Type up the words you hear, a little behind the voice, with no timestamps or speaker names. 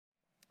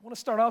want to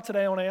start out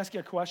today, I want to ask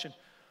you a question.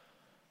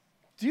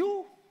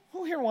 Who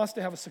here wants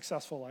to have a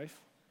successful life?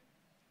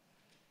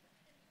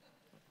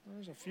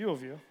 There's a few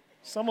of you.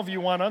 Some of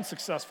you want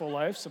unsuccessful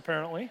lives,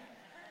 apparently.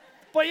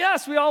 But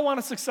yes, we all want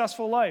a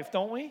successful life,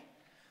 don't we?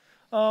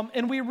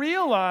 And we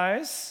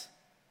realize,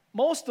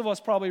 most of us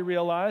probably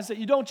realize, that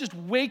you don't just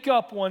wake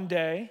up one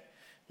day,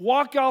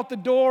 walk out the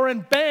door,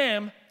 and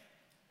bam,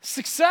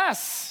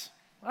 success.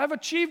 I've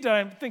achieved it.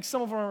 I think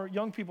some of our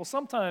young people,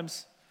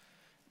 sometimes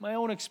my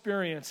own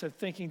experience of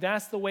thinking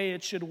that's the way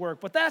it should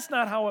work. But that's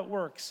not how it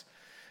works.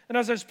 And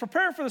as I was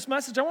preparing for this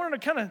message, I wanted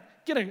to kind of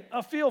get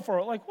a feel for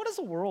it. Like, what does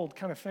the world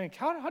kind of think?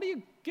 How do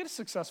you get a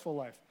successful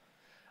life?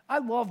 I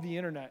love the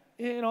internet.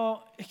 You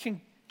know, it can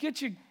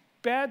get you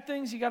bad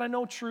things. You got to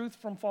know truth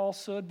from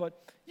falsehood.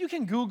 But you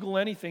can Google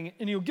anything,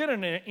 and you'll get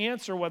an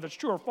answer, whether it's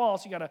true or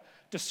false. You got to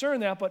discern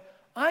that. But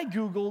I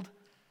Googled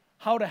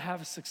how to have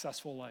a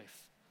successful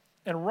life.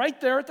 And right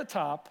there at the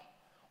top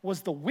was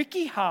the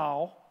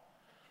WikiHow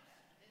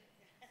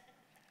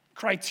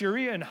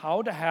criteria and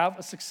how to have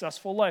a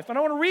successful life. And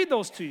I want to read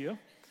those to you.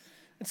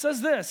 It says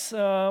this,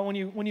 when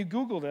you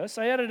Google this,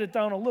 I edited it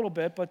down a little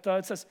bit, but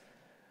it says,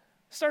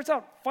 starts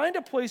out, find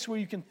a place where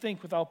you can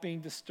think without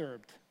being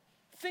disturbed.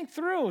 Think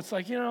through. It's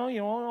like, you don't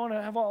want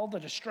to have all the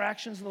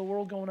distractions of the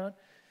world going on.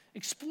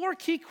 Explore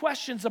key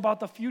questions about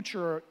the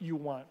future you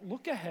want.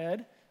 Look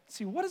ahead.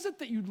 See, what is it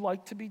that you'd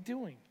like to be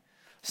doing?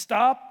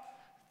 Stop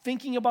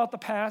thinking about the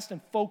past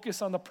and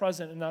focus on the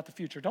present and not the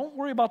future. Don't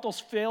worry about those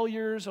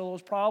failures or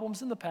those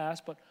problems in the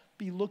past, but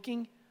be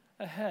looking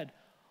ahead.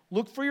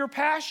 Look for your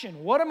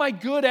passion. What am I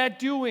good at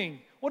doing?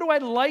 What do I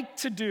like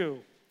to do?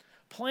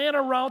 Plan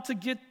a route to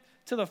get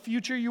to the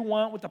future you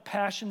want with the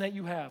passion that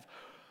you have.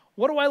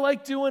 What do I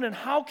like doing, and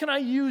how can I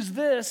use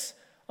this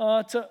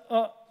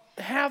to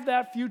have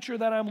that future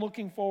that I'm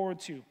looking forward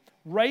to?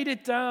 Write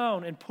it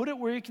down and put it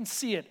where you can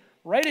see it.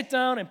 Write it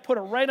down and put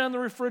it right on the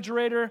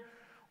refrigerator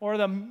or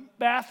the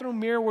bathroom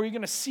mirror where you're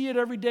going to see it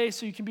every day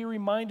so you can be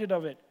reminded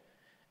of it,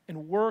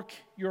 and work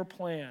your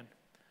plan.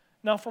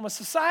 Now, from a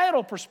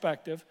societal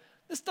perspective,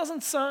 this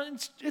doesn't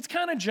sound, it's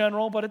kind of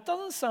general, but it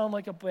doesn't sound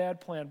like a bad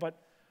plan. But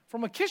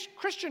from a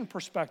Christian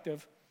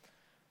perspective,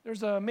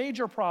 there's a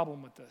major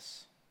problem with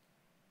this.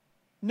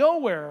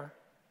 Nowhere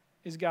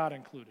is God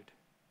included.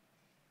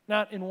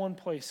 Not in one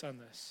place on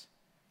this.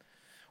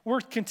 We're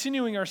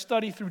continuing our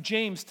study through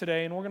James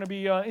today, and we're going to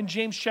be in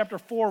James chapter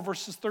 4,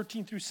 verses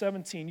 13 through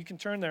 17. You can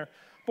turn there.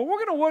 But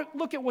we're going to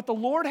look at what the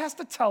Lord has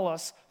to tell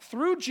us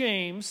through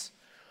James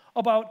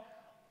about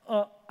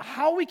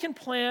how we can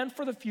plan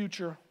for the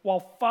future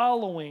while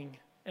following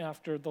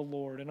after the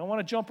Lord. And I want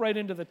to jump right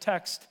into the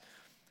text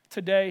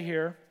today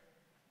here.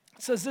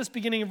 It says this,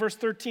 beginning in verse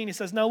 13. He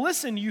says, "Now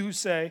listen, you who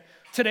say,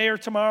 today or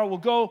tomorrow we'll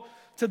go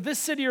to this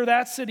city or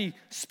that city,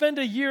 spend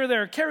a year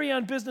there, carry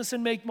on business,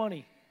 and make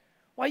money.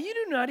 Why, you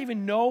do not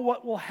even know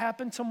what will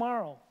happen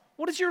tomorrow.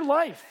 What is your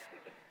life?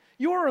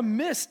 You are a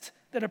mist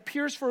that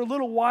appears for a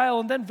little while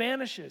and then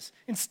vanishes.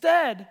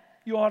 Instead,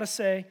 you ought to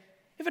say,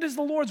 if it is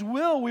the Lord's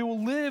will, we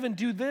will live and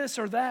do this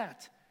or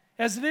that.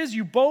 As it is,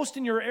 you boast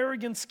in your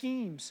arrogant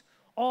schemes.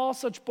 All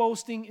such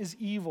boasting is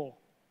evil.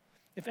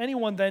 If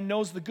anyone then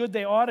knows the good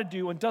they ought to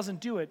do and doesn't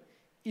do it,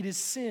 it is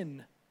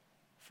sin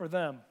for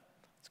them."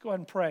 Let's go ahead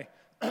and pray.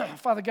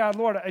 Father God,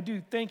 Lord, I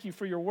do thank you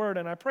for your word,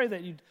 and I pray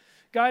that you'd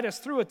guide us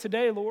through it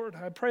today, Lord.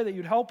 I pray that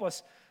you'd help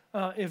us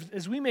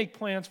as we make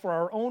plans for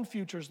our own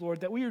futures,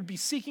 Lord, that we would be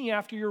seeking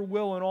after your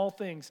will in all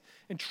things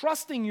and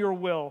trusting your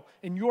will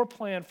and your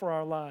plan for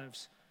our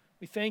lives.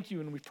 We thank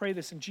you, and we pray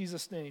this in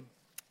Jesus' name.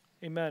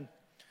 Amen.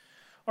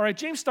 All right,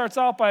 James starts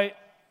out by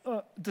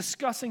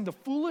discussing the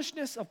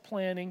foolishness of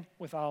planning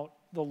without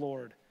the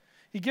Lord.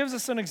 He gives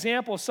us an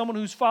example of someone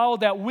who's followed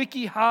that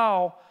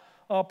WikiHow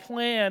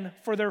plan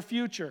for their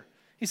future.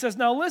 He says,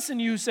 now listen,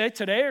 you say,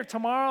 today or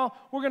tomorrow,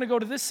 we're going to go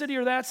to this city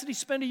or that city,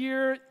 spend a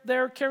year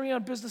there, carry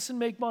on business, and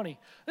make money.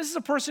 This is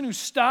a person who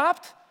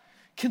stopped,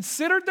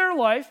 considered their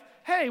life.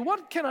 Hey,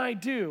 what can I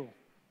do?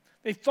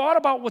 They thought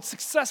about what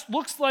success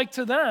looks like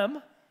to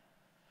them,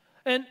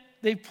 and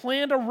they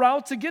planned a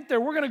route to get there.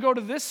 We're going to go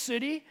to this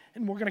city,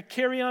 and we're going to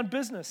carry on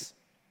business.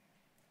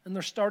 And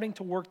they're starting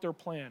to work their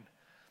plan.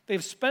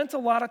 They've spent a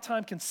lot of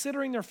time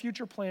considering their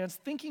future plans,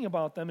 thinking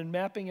about them, and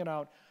mapping it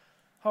out.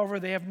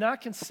 However, they have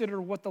not considered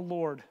what the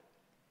Lord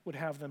would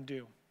have them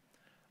do.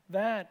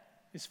 That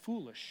is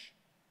foolish.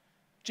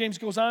 James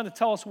goes on to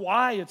tell us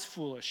why it's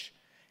foolish.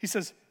 He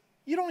says,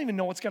 you don't even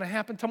know what's going to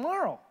happen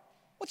tomorrow.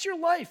 What's your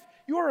life?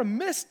 You are a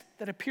mist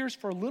that appears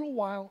for a little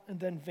while and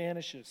then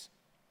vanishes.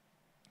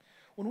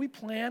 When we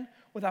plan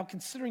without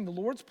considering the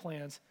Lord's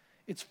plans,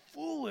 it's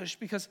foolish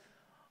because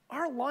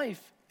our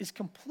life is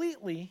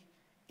completely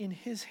in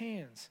his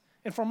hands.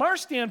 And from our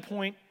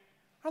standpoint,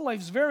 our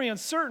life is very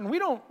uncertain. We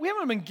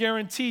haven't been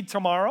guaranteed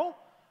tomorrow.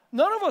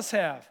 None of us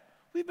have.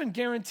 We've been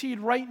guaranteed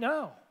right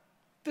now.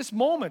 This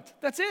moment,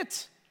 that's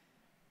it.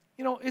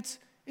 You know, it's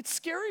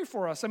scary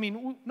for us. I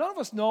mean, none of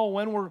us know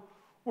when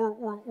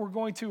we're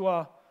going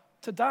to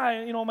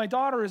die. You know, my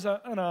daughter is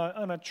on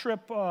a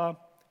trip.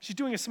 She's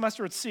doing a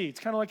semester at sea. It's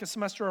kind of like a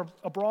semester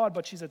abroad,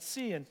 but she's at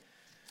sea. And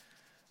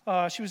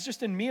She was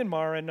just in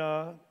Myanmar, and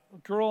a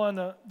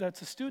girl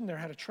that's a student there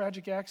had a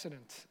tragic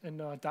accident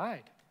and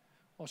died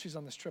while she's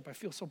on this trip. I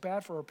feel so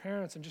bad for her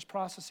parents and just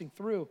processing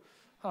through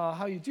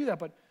how you do that,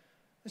 but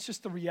it's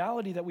just the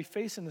reality that we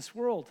face in this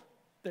world,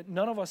 that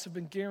none of us have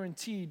been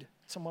guaranteed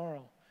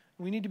tomorrow.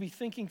 We need to be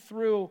thinking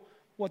through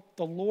what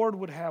the Lord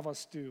would have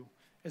us do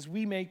as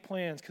we make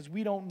plans, because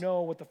we don't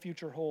know what the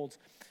future holds.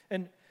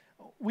 And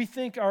we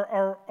think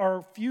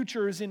our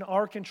future is in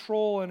our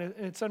control, and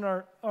it's in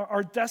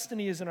our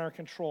destiny is in our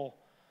control.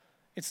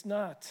 It's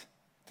not.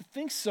 To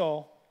think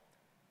so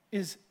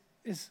is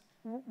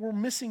we're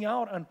missing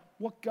out on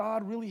what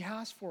God really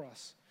has for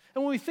us.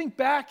 And when we think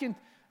back and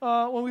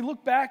when we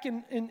look back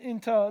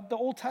into the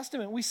Old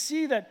Testament, we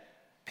see that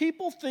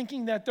people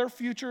thinking that their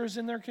future is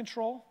in their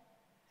control,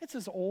 it's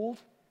as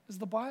old as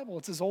the Bible.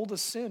 It's as old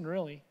as sin,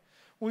 really.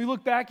 When we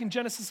look back in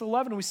Genesis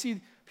 11, we see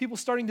people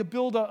starting to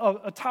build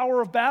a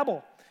Tower of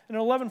Babel. And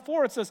in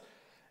 11:4, it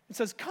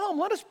says, "Come,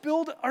 let us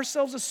build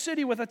ourselves a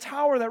city with a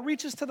tower that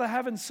reaches to the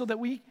heavens so that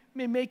we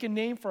may make a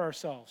name for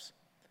ourselves."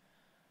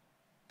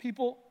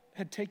 People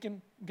had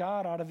taken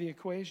God out of the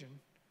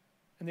equation,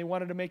 and they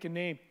wanted to make a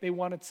name. They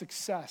wanted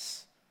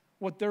success,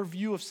 what their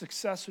view of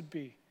success would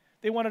be.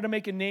 They wanted to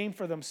make a name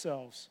for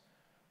themselves,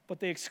 but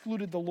they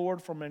excluded the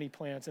Lord from any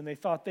plans, and they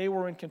thought they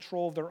were in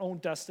control of their own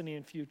destiny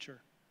and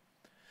future.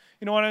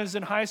 You know, when I was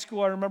in high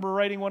school, I remember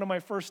writing one of my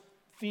first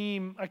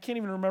theme, I can't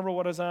even remember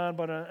what it was on,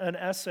 but an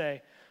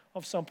essay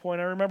of some point.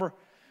 I remember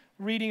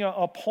reading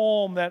a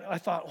poem that I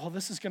thought, well,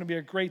 this is going to be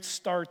a great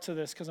start to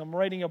this, because I'm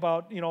writing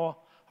about, how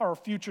our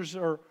futures,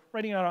 or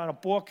writing out on a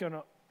book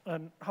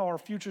on how our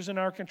future's in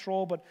our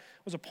control, but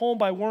it was a poem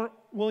by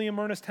William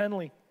Ernest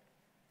Henley.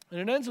 And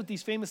it ends with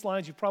these famous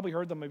lines. You've probably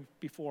heard them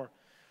before.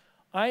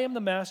 "I am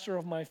the master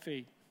of my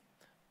fate.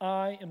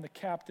 I am the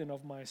captain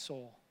of my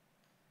soul."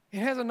 It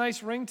has a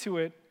nice ring to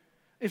it,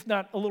 if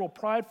not a little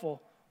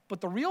prideful,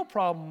 but the real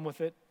problem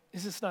with it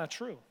is it's not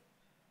true.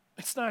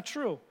 It's not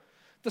true.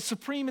 The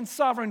supreme and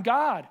sovereign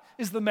God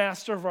is the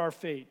master of our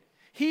fate.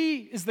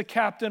 He is the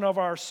captain of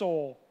our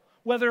soul.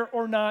 Whether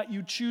or not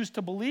you choose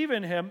to believe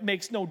in him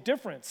makes no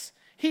difference.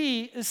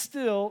 He is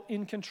still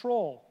in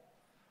control.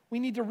 We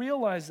need to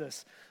realize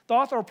this. The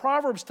author of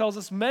Proverbs tells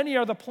us, "Many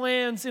are the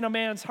plans in a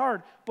man's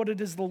heart, but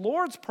it is the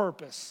Lord's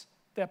purpose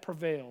that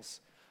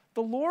prevails."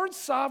 The Lord's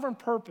sovereign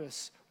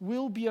purpose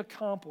will be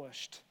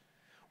accomplished.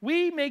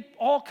 We make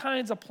all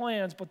kinds of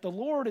plans, but the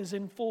Lord is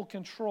in full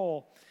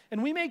control.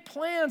 And we make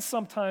plans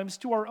sometimes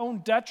to our own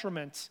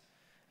detriment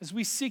as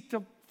we seek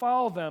to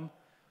follow them,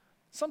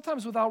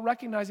 sometimes without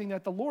recognizing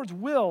that the Lord's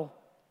will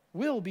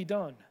be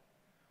done.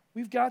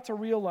 We've got to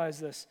realize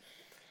this.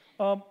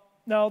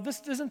 Now,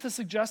 this isn't to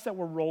suggest that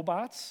we're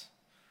robots,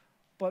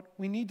 but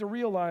we need to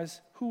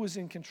realize who is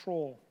in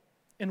control.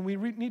 And we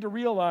need to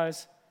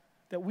realize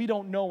that we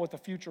don't know what the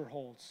future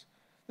holds.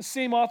 The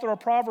same author of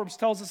Proverbs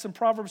tells us in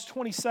Proverbs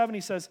 27,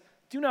 he says,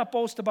 "Do not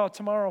boast about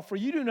tomorrow, for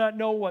you do not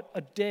know what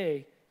a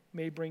day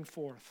may bring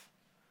forth."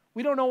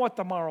 We don't know what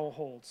tomorrow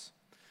holds.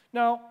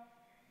 Now,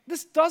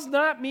 this does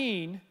not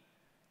mean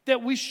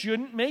that we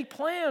shouldn't make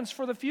plans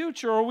for the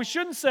future, or we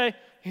shouldn't say,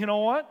 you know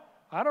what?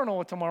 I don't know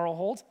what tomorrow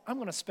holds. I'm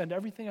going to spend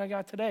everything I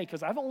got today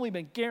because I've only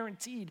been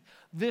guaranteed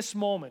this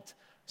moment.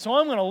 So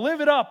I'm going to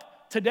live it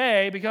up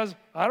today because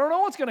I don't know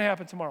what's going to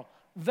happen tomorrow.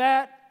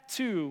 That,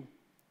 too,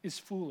 is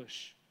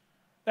foolish.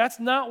 That's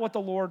not what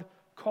the Lord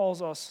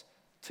calls us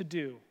to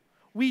do.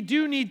 We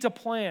do need to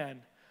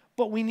plan,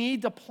 but we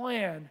need to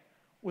plan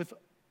with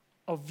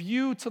a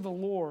view to the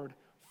Lord,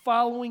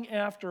 following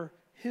after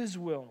his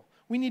will.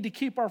 We need to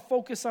keep our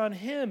focus on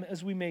him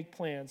as we make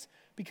plans,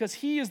 because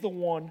he is the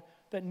one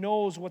that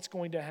knows what's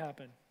going to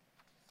happen.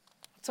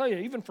 I'll tell you,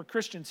 even for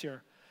Christians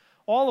here,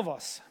 all of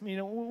us, we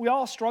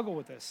all struggle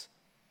with this.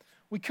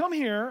 We come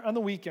here on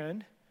the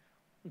weekend,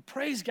 we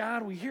praise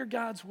God, we hear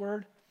God's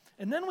word,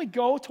 and then we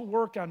go to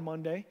work on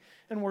Monday,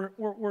 and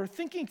we're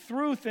thinking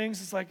through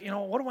things. It's like,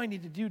 what do I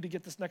need to do to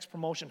get this next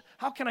promotion?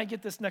 How can I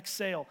get this next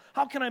sale?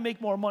 How can I make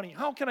more money?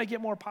 How can I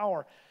get more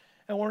power?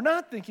 And we're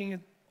not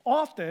thinking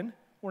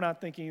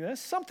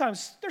this.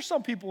 Sometimes there's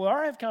some people who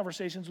are. I have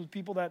conversations with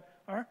people that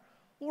are,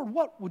 Lord,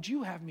 what would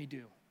you have me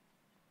do?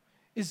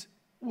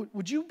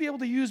 Would you be able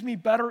to use me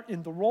better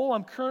in the role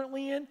I'm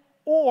currently in,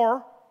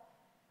 or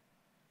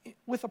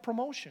with a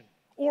promotion,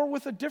 or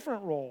with a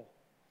different role?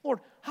 Lord,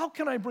 how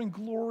can I bring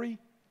glory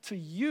to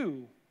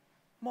you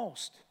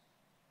most?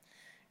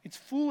 It's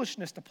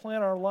foolishness to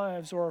plan our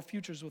lives or our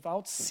futures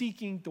without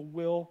seeking the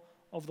will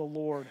of the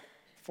Lord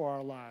for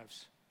our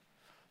lives.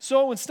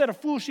 So instead of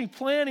foolishly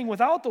planning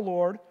without the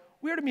Lord,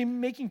 we are to be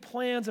making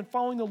plans and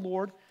following the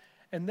Lord,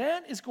 and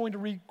that is going to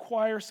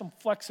require some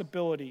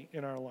flexibility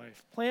in our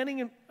life. Planning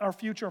in our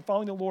future and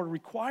following the Lord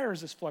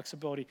requires this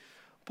flexibility.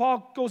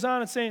 Paul goes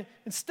on and saying,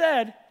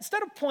 instead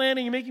of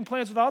planning and making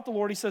plans without the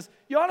Lord, he says,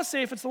 you ought to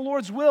say, if it's the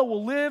Lord's will,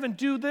 we'll live and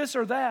do this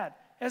or that.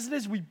 As it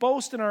is, we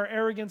boast in our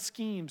arrogant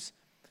schemes,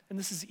 and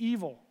this is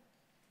evil.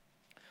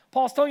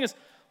 Paul's telling us,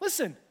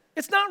 listen,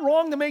 it's not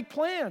wrong to make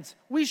plans.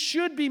 We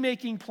should be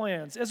making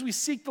plans as we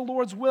seek the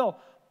Lord's will,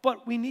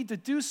 but we need to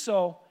do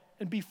so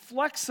and be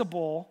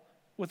flexible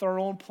with our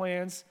own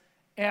plans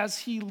as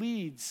he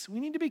leads.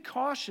 We need to be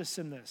cautious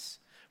in this.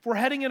 If we're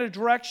heading in a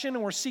direction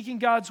and we're seeking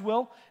God's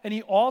will and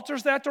he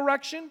alters that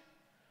direction,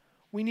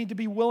 we need to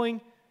be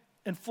willing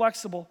and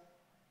flexible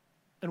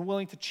and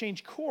willing to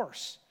change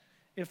course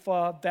if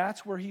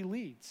that's where he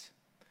leads.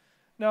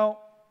 Now,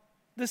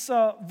 this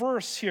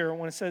verse here,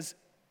 when it says,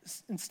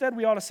 instead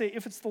we ought to say,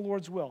 if it's the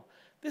Lord's will,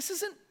 this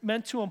isn't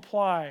meant to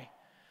imply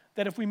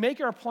that if we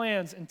make our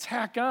plans and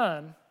tack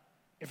on,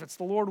 if it's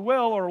the Lord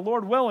will or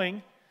Lord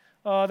willing,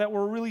 that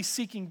we're really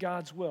seeking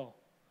God's will.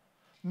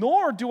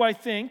 Nor do I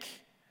think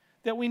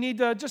that we need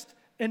to just,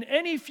 in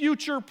any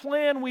future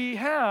plan we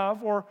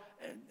have or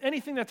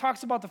anything that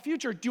talks about the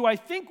future, do I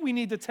think we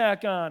need to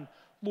tack on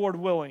Lord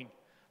willing?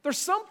 There's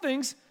some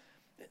things,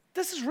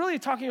 this is really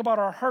talking about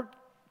our heart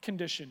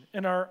condition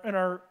and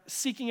our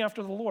seeking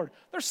after the Lord.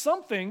 There's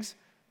some things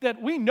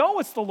that we know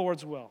it's the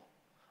Lord's will.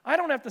 I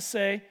don't have to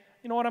say,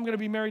 you know what, I'm going to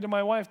be married to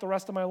my wife the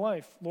rest of my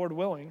life, Lord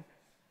willing.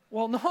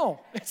 Well,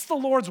 no, it's the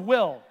Lord's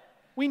will.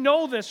 We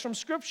know this from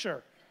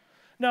Scripture.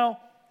 Now,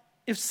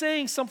 if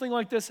saying something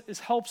like this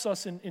helps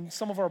us in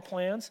some of our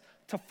plans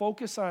to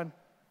focus on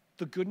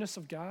the goodness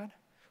of God,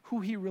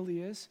 who he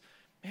really is,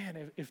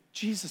 man, if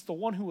Jesus, the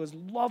one who has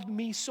loved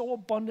me so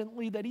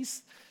abundantly that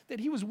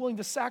he was willing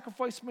to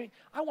sacrifice me,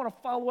 I want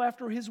to follow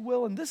after his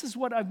will, and this is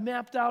what I've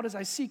mapped out as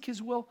I seek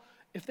his will.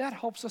 If that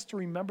helps us to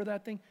remember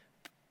that thing,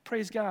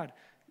 praise God.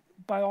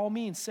 By all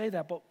means, say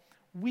that, but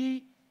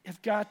we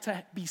have got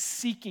to be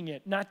seeking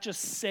it, not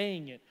just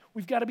saying it.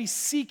 We've got to be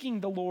seeking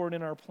the Lord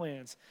in our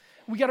plans.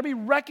 We got to be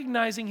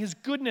recognizing his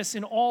goodness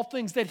in all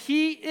things, that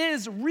he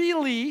is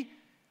really,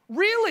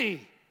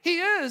 he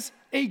is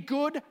a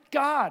good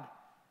God.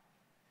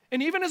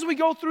 And even as we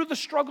go through the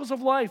struggles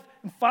of life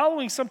and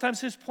following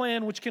sometimes his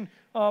plan, which can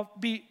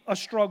be a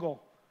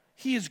struggle,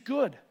 he is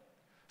good.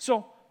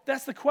 So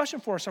that's the question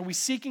for us. Are we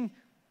seeking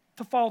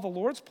to follow the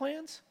Lord's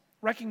plans,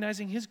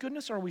 recognizing his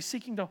goodness, or are we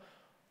seeking to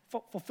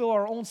fulfill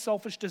our own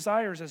selfish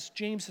desires, as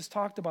James has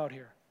talked about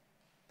here?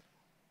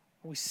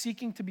 Are we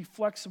seeking to be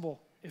flexible?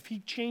 If he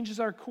changes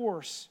our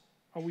course,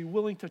 are we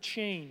willing to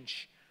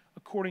change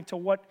according to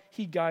what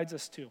he guides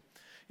us to?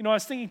 You know, I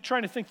was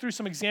trying to think through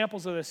some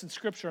examples of this in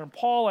Scripture, and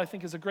Paul, I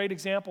think, is a great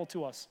example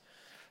to us.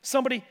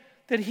 Somebody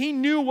that he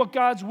knew what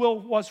God's will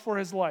was for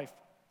his life.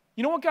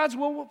 You know what God's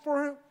will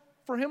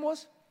for him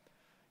was?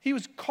 He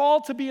was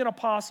called to be an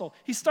apostle.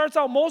 He starts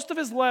out most of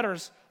his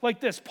letters like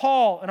this: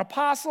 Paul, an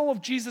apostle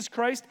of Jesus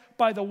Christ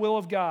by the will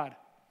of God.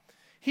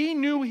 He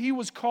knew he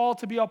was called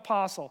to be an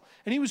apostle,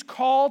 and he was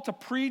called to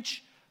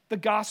preach the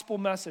gospel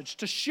message,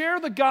 to share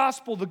the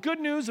gospel, the good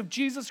news of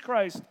Jesus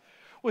Christ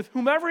with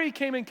whomever he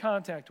came in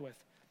contact with.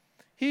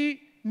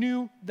 He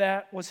knew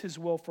that was his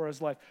will for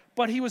his life.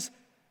 But he was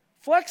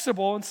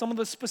flexible in some of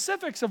the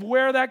specifics of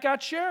where that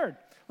got shared.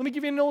 Let me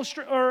give you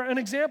an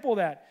example of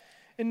that.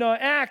 In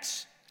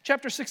Acts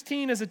chapter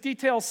 16, as it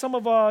details some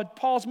of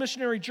Paul's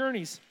missionary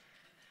journeys,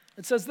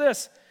 it says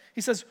this.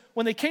 He says,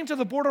 when they came to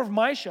the border of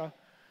Mysia,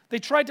 they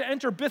tried to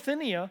enter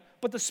Bithynia,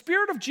 but the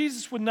Spirit of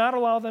Jesus would not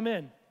allow them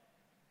in.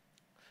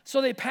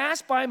 So they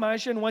passed by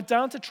Mysia and went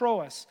down to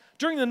Troas.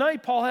 During the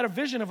night, Paul had a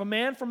vision of a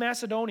man from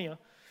Macedonia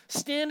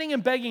standing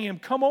and begging him,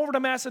 come over to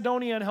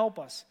Macedonia and help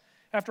us.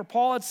 After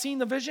Paul had seen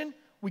the vision,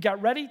 we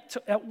got ready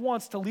at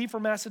once to leave for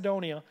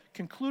Macedonia,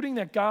 concluding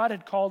that God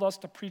had called us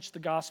to preach the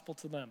gospel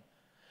to them.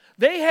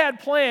 They had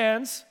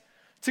plans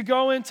to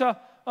go into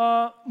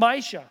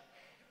Mysia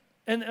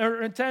and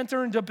to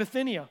enter into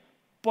Bithynia,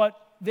 but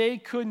they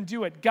couldn't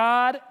do it.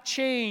 God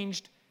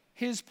changed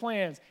his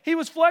plans. He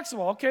was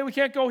flexible. Okay, we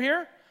can't go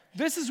here.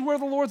 This is where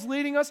the Lord's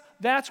leading us.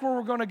 That's where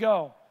we're going to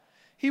go.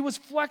 He was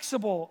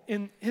flexible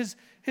in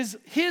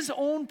his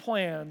own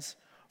plans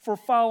for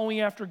following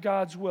after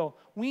God's will.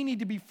 We need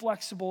to be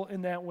flexible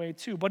in that way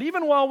too. But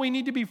even while we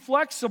need to be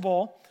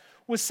flexible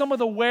with some of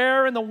the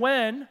where and the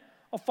when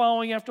of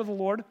following after the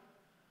Lord,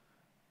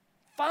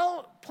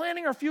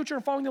 planning our future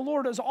and following the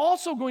Lord is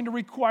also going to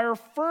require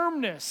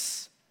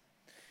firmness.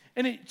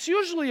 And it's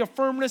usually a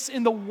firmness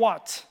in the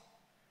what,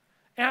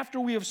 after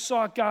we have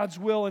sought God's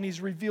will and he's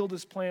revealed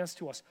his plans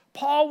to us.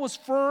 Paul was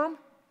firm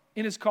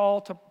in his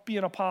call to be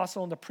an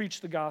apostle and to preach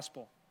the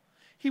gospel.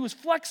 He was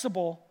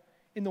flexible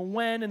in the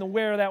when and the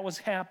where that was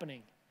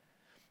happening.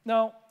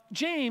 Now,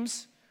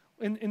 James,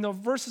 in the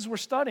verses we're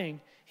studying,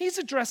 he's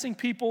addressing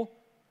people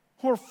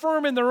who are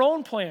firm in their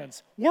own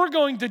plans. We're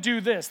going to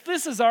do this.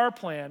 This is our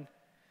plan.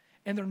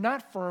 And they're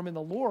not firm in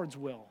the Lord's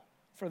will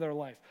for their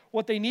life.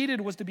 What they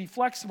needed was to be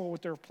flexible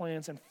with their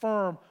plans and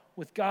firm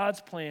with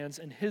God's plans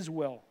and his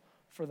will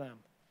for them.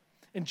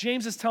 And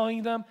James is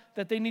telling them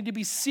that they need to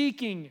be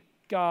seeking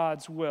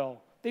God's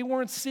will. They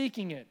weren't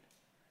seeking it.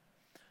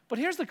 But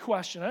here's the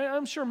question.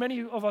 I'm sure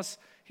many of us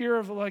here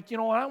are like,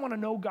 I want to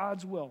know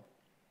God's will.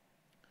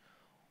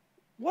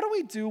 What do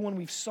we do when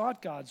we've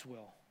sought God's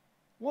will?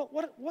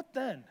 What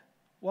then?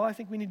 Well, I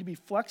think we need to be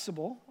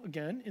flexible,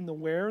 again, in the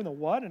where and the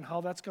what and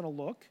how that's going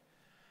to look.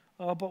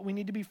 But we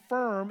need to be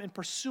firm in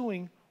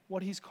pursuing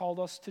what he's called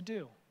us to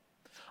do.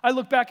 I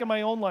look back at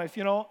my own life,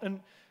 and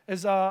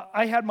as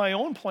I had my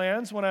own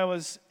plans when I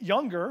was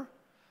younger,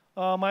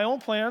 My own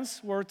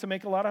plans were to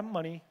make a lot of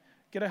money,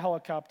 get a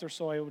helicopter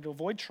so I would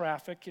avoid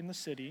traffic in the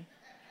city.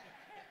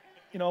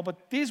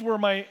 But these were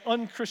my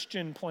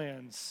unchristian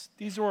plans.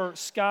 These were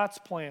Scott's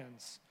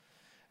plans.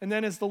 And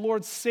then as the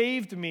Lord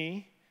saved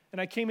me, and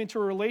I came into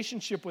a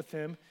relationship with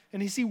him,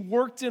 and as he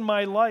worked in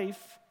my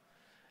life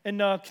and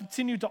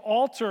continued to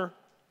alter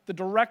the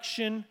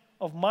direction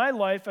of my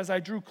life as I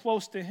drew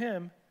close to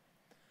him,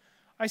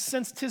 I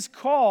sensed his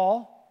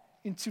call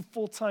into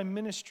full-time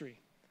ministry.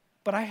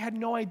 But I had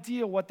no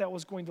idea what that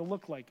was going to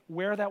look like,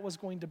 where that was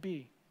going to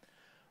be.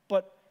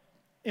 But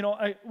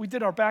we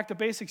did our Back to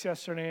Basics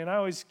yesterday, and I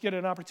always get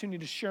an opportunity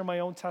to share my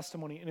own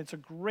testimony, and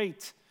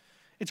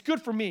it's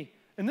good for me,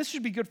 and this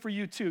should be good for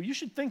you too. You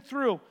should think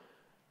through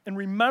and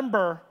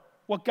remember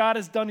what God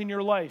has done in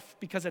your life,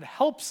 because it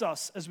helps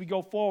us as we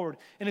go forward,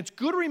 and it's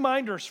good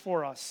reminders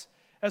for us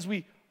as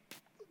we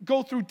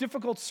go through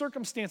difficult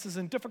circumstances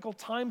and difficult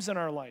times in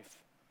our life.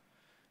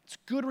 It's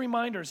good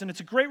reminders, and it's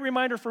a great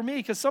reminder for me,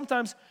 because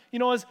sometimes,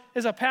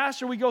 as a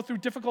pastor, we go through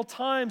difficult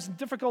times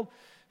and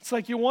it's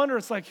like you wonder,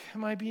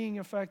 am I being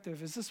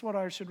effective? Is this what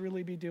I should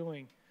really be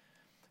doing?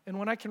 And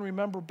when I can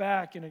remember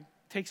back, and it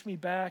takes me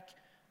back,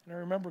 and I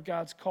remember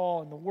God's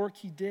call and the work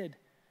he did,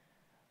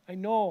 I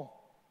know,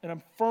 and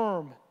I'm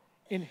firm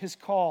in his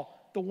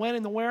call. The when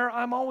and the where,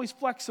 I'm always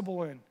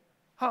flexible in.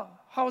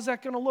 How is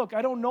that going to look?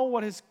 I don't know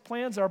what his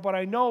plans are, but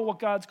I know what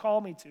God's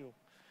called me to,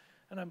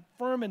 and I'm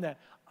firm in that.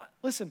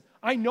 Listen,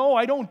 I know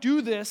I don't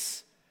do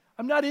this.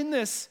 I'm not in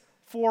this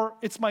for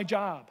it's my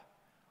job.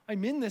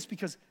 I'm in this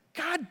because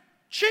God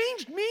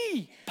changed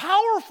me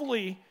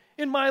powerfully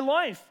in my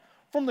life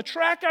from the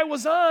track I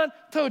was on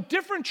to a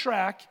different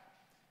track,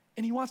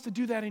 and he wants to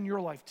do that in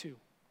your life too.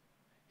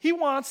 He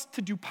wants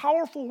to do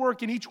powerful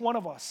work in each one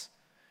of us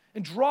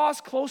and draw us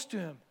close to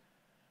him.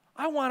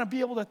 I want to be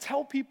able to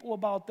tell people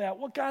about that,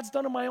 what God's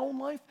done in my own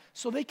life,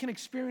 so they can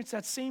experience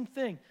that same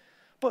thing.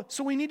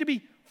 So we need to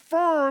be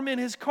firm in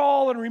his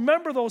call and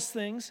remember those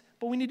things,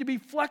 but we need to be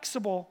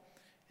flexible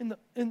in the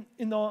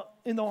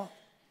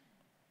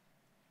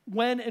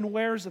when and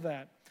wheres of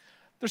that.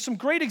 There's some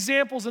great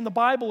examples in the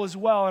Bible as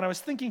well, and I was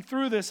thinking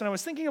through this, and I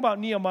was thinking about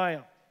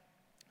Nehemiah.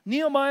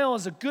 Nehemiah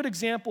is a good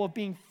example of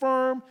being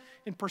firm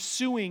in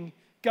pursuing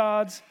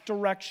God's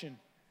direction.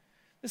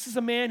 This is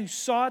a man who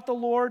sought the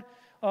Lord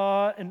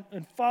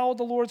and followed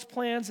the Lord's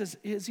plans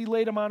as he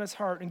laid them on his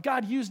heart, and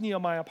God used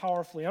Nehemiah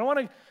powerfully. I want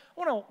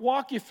to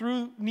walk you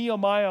through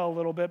Nehemiah a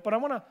little bit, but I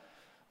want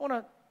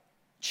to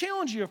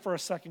challenge you for a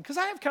second, because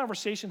I have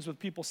conversations with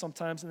people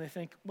sometimes, and they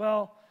think,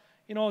 well,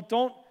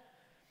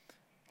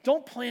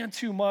 don't plan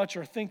too much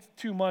or think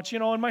too much.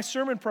 In my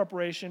sermon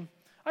preparation,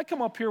 I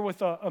come up here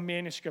with a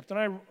manuscript,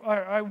 and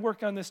I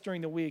work on this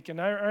during the week, and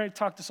I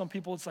talk to some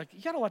people. It's like,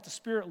 you got to let the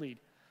Spirit lead.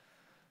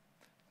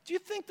 Do you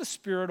think the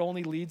Spirit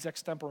only leads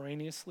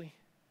extemporaneously?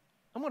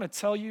 I'm going to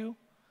tell you,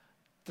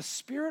 the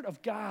Spirit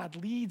of God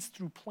leads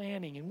through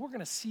planning, and we're going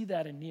to see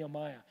that in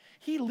Nehemiah.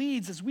 He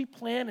leads as we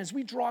plan, as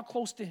we draw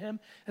close to him,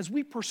 as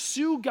we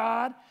pursue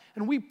God,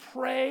 and we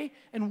pray,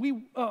 and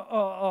we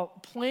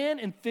plan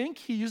and think.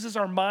 He uses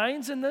our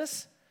minds in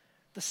this.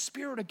 The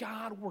Spirit of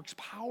God works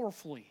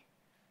powerfully,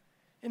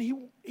 and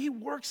he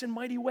works in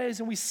mighty ways,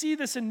 and we see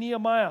this in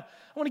Nehemiah.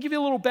 I want to give you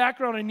a little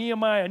background on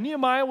Nehemiah.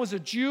 Nehemiah was a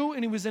Jew,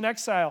 and he was in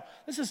exile.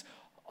 This is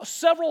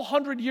several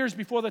hundred years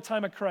before the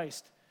time of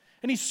Christ.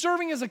 And he's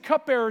serving as a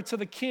cupbearer to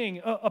the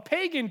king, a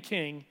pagan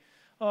king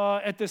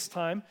at this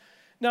time.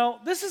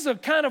 Now, this is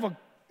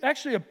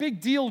actually a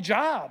big deal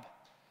job.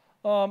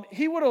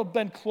 He would have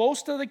been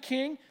close to the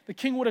king. The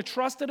king would have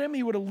trusted him.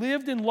 He would have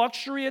lived in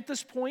luxury at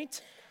this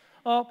point.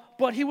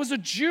 But he was a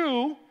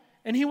Jew,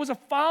 and he was a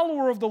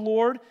follower of the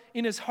Lord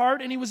in his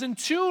heart, and he was in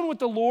tune with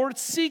the Lord,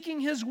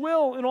 seeking his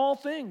will in all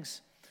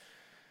things.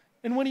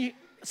 And when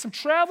some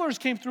travelers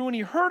came through, and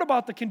he heard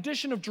about the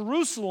condition of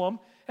Jerusalem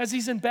as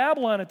he's in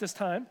Babylon at this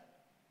time,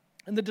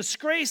 and the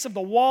disgrace of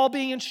the wall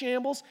being in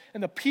shambles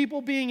and the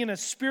people being in a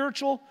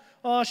spiritual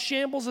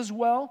shambles as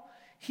well,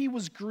 he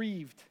was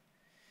grieved.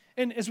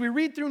 And as we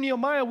read through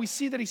Nehemiah, we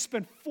see that he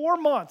spent 4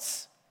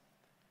 months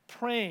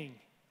praying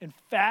and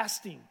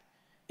fasting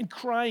and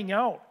crying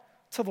out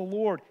to the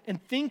Lord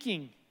and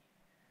thinking.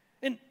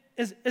 And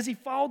as he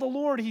followed the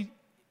Lord,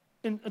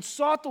 and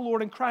sought the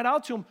Lord and cried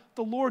out to him,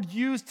 the Lord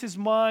used his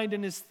mind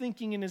and his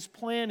thinking and his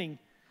planning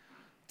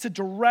to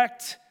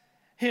direct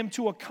him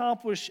to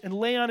accomplish and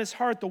lay on his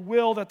heart the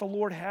will that the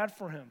Lord had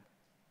for him.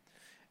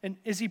 And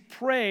as he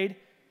prayed,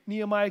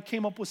 Nehemiah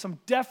came up with some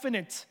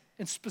definite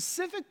and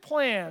specific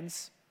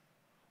plans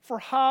for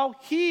how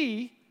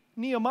he,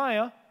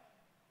 Nehemiah,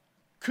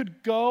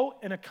 could go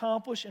and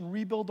accomplish and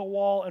rebuild the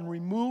wall and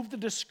remove the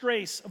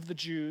disgrace of the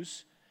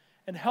Jews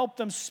and help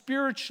them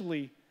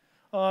spiritually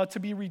to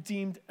be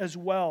redeemed as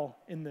well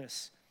in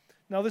this.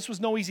 Now, this was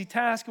no easy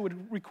task. It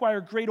would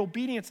require great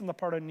obedience on the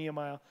part of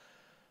Nehemiah.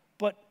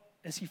 But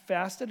as he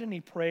fasted and he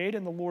prayed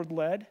and the Lord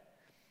led,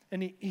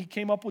 and he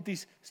came up with the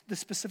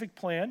specific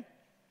plan,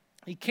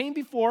 he came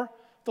before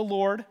the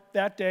Lord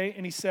that day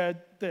and he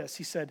said this.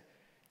 He said,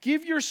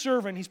 give your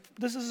servant,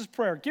 this is his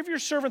prayer, give your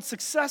servant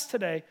success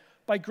today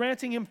by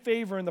granting him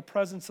favor in the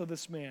presence of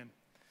this man.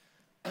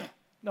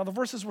 Now, the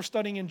verses we're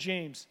studying in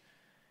James,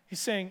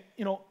 he's saying,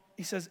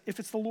 he says, if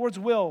it's the Lord's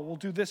will, we'll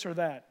do this or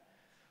that.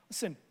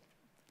 Listen,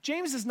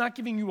 James is not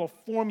giving you a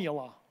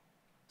formula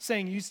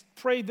saying you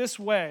pray this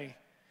way.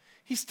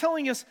 He's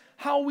telling us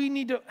how we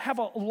need to have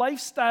a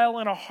lifestyle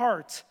and a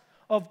heart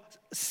of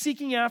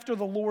seeking after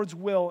the Lord's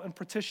will and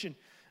petition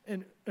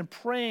and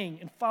praying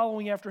and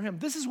following after him.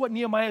 This is what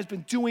Nehemiah has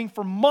been doing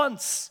for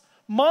months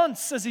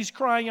as he's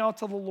crying out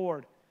to the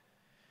Lord.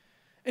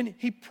 And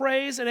he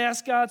prays and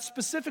asks God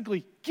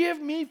specifically,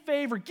 give me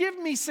favor, give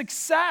me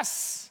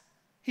success,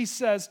 he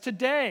says,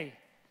 today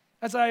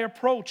as I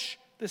approach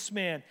this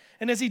man.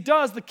 And as he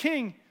does, the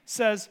king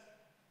says,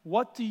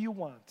 what do you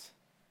want?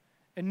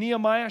 And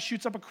Nehemiah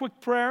shoots up a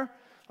quick prayer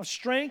of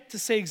strength to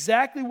say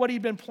exactly what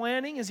he'd been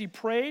planning as he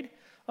prayed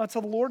to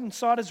the Lord and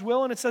sought his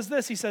will. And it says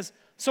this, he says,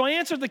 so I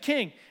answered the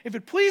king, if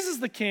it pleases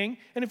the king,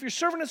 and if your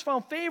servant has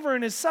found favor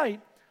in his sight,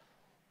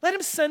 let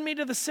him send me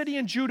to the city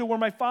in Judah where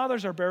my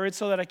fathers are buried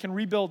so that I can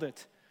rebuild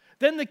it.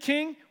 Then the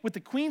king, with the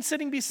queen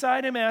sitting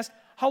beside him, asked,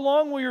 how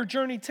long will your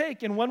journey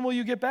take, and when will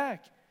you get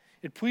back?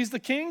 It pleased the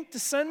king to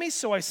send me,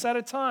 so I set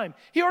a time.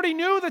 He already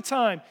knew the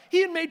time. He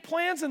had made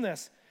plans in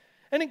this.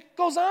 And it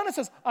goes on and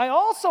says, I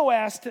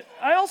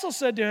also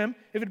said to him,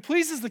 if it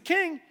pleases the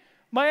king,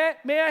 may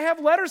I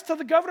have letters to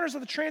the governors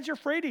of the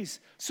Trans-Euphrates,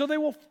 so they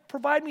will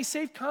provide me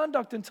safe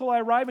conduct until I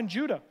arrive in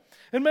Judah.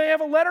 And may I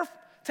have a letter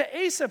to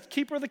Asaph,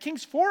 keeper of the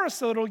king's forest,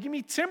 so that it will give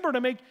me timber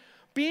to make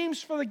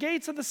beams for the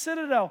gates of the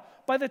citadel,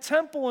 by the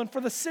temple, and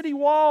for the city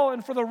wall,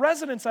 and for the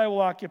residence I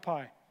will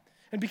occupy.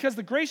 And because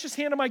the gracious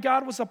hand of my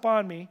God was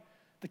upon me,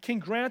 the king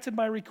granted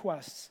my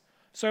requests.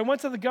 So I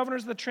went to the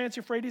governors of the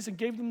Trans-Euphrates and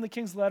gave them the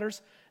king's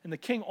letters, and the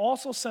king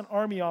also sent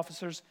army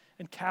officers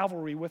and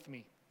cavalry with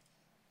me.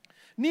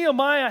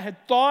 Nehemiah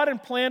had thought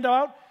and planned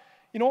out,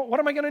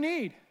 what am I going to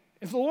need?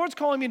 If the Lord's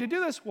calling me to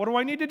do this, what do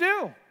I need to do?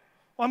 Well,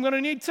 I'm going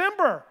to need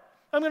timber.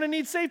 I'm going to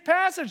need safe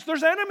passage.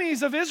 There's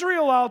enemies of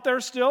Israel out there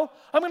still.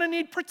 I'm going to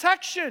need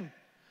protection.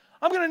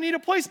 I'm going to need a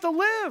place to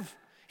live.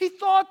 He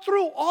thought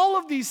through all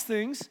of these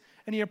things,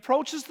 and he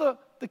approaches the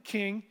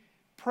king,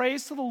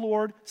 prays to the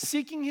Lord,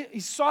 he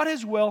sought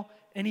his will,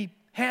 and he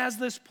has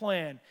this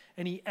plan,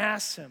 and he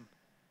asks him,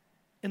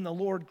 and the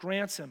Lord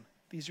grants him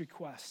these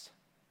requests.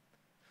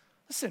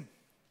 Listen,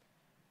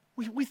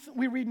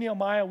 we read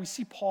Nehemiah, we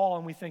see Paul,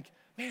 and we think,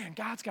 man,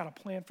 God's got a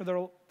plan for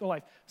their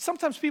life.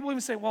 Sometimes people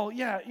even say, well,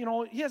 yeah,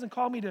 he hasn't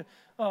called me to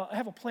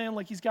have a plan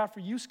like he's got for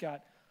you,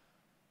 Scott.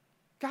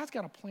 God's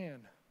got a plan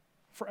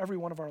for every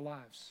one of our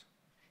lives.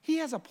 He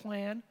has a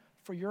plan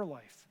for your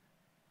life.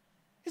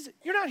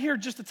 You're not here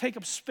just to take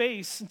up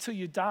space until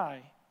you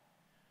die.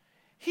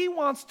 He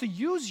wants to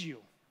use you.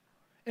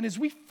 And as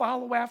we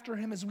follow after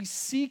him, as we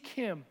seek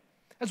him,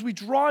 as we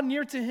draw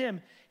near to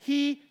him,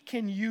 he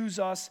can use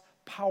us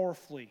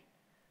powerfully.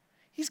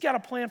 He's got a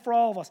plan for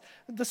all of us.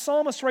 The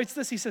psalmist writes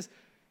this, he says,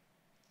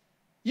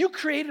 you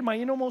created my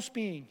innermost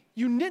being.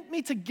 You knit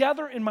me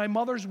together in my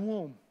mother's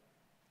womb.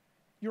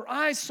 Your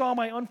eyes saw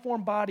my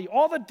unformed body.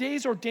 All the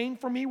days ordained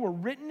for me were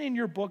written in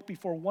your book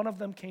before one of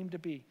them came to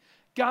be.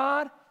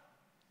 God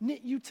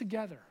knit you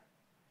together.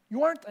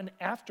 You aren't an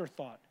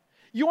afterthought.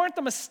 You aren't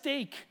the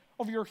mistake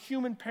of your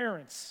human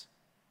parents.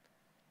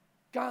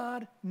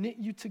 God knit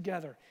you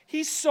together.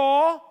 He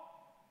saw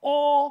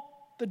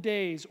all the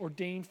days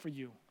ordained for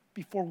you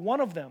before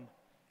one of them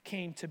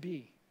came to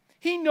be.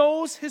 He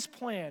knows his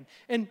plan.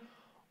 And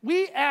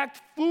we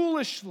act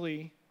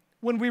foolishly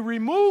when we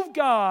remove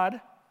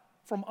God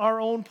from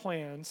our own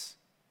plans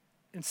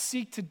and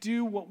seek to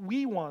do what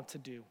we want to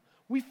do.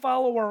 We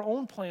follow our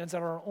own plans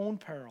at our own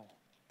peril.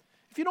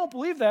 If you don't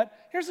believe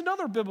that, here's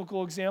another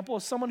biblical example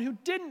of someone who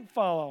didn't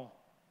follow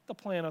the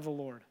plan of the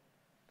Lord.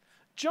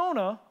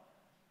 Jonah,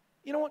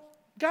 you know what?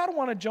 God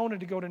wanted Jonah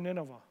to go to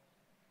Nineveh.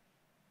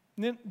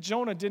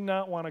 Jonah did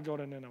not want to go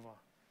to Nineveh.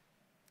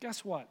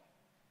 Guess what?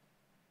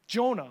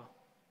 Jonah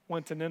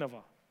went to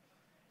Nineveh,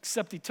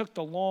 except he took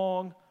the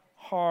long,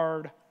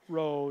 hard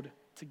road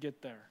to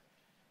get there.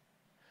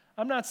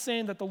 I'm not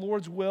saying that the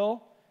Lord's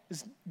will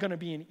is going to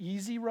be an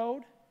easy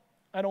road.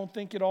 I don't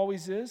think it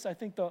always is. I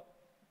think the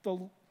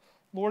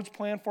Lord's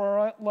plan for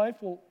our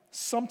life will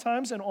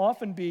sometimes and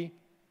often be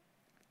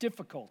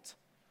difficult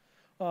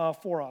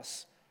for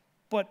us.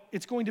 But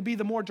it's going to be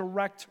the more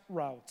direct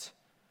route.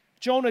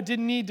 Jonah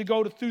didn't need to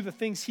go through the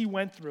things he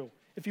went through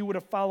if he would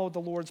have followed the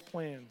Lord's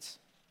plans.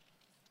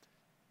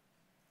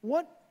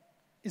 What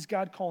is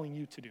God calling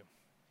you to do?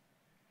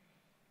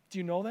 Do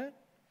you know that?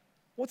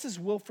 What's his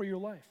will for your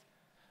life?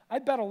 I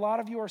bet a lot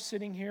of you are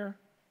sitting here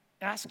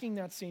asking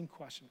that same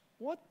question.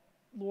 What,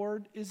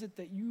 Lord, is it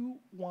that you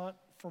want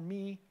for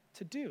me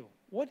to do?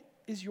 What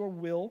is your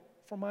will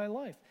for my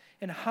life?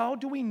 And how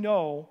do we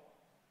know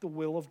the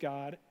will of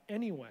God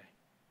anyway?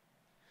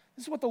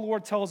 This is what the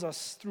Lord tells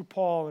us through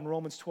Paul in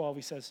Romans 12.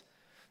 He says,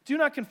 do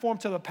not conform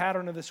to the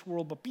pattern of this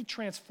world, but be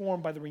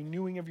transformed by the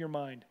renewing of your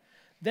mind.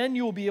 Then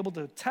you will be able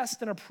to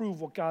test and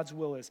approve what God's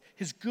will is,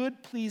 his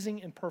good,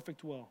 pleasing, and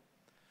perfect will.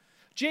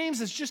 James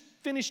has just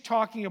finished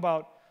talking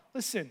about,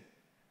 listen,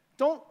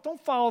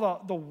 Don't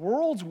follow the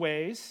world's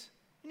ways.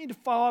 You need to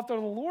follow after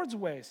the Lord's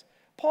ways.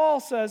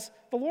 The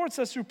Lord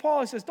says through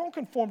Paul, he says, don't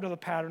conform to the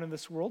pattern of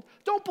this world.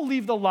 Don't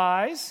believe the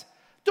lies.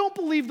 Don't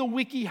believe the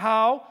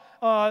WikiHow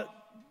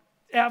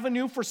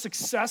avenue for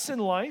success in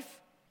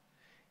life.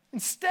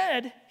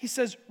 Instead, he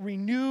says,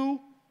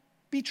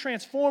 be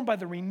transformed by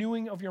the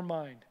renewing of your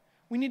mind.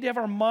 We need to have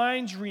our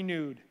minds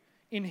renewed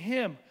in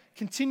him,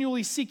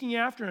 continually seeking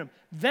after him.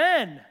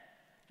 Then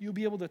you'll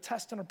be able to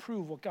test and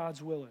approve what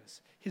God's will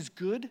is, his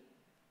good,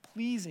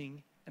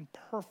 pleasing, and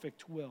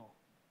perfect will.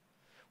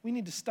 We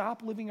need to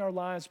stop living our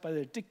lives by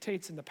the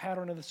dictates and the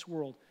pattern of this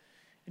world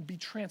and be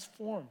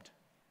transformed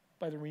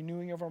by the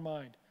renewing of our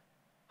mind.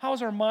 How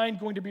is our mind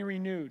going to be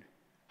renewed?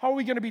 How are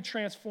we going to be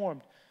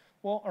transformed?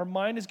 Well, our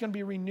mind is going to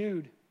be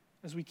renewed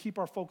as we keep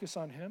our focus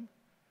on him.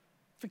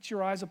 Fix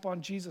your eyes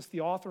upon Jesus,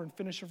 the author and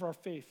finisher of our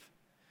faith.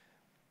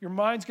 Your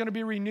mind's going to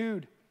be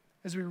renewed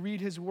as we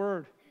read his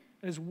word.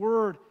 And his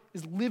word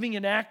is living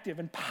and active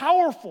and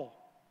powerful.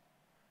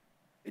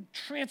 It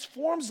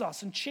transforms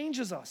us and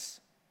changes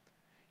us.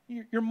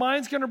 Your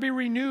mind's going to be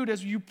renewed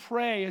as you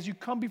pray, as you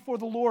come before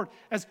the Lord.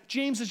 As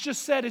James has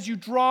just said, as you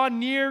draw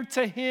near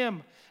to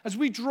him, as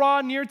we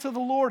draw near to the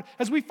Lord,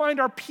 as we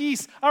find our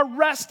peace, our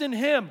rest in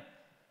him,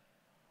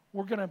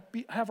 we're going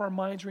to have our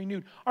minds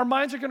renewed. Our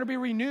minds are going to be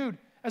renewed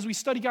as we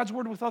study God's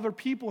word with other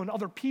people and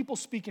other people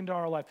speak into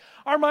our life.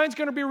 Our mind's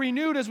going to be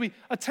renewed as we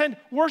attend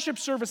worship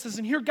services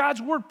and hear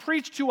God's word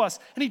preached to us,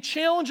 and he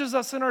challenges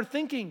us in our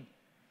thinking.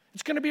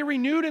 It's going to be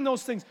renewed in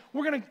those things.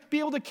 We're going to be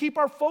able to keep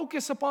our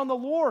focus upon the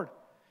Lord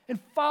and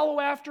follow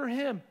after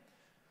him.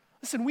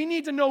 Listen, we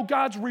need to know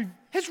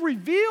his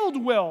revealed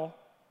will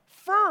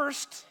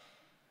first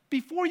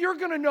before you're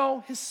going to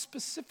know his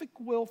specific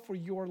will for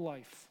your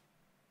life.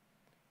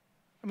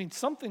 I mean,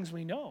 some things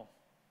we know.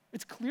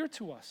 It's clear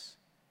to us.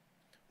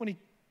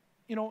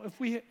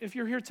 If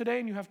you're here today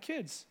and you have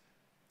kids,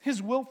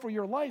 his will for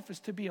your life is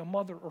to be a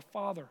mother or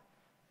father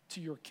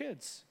to your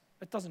kids.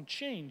 It doesn't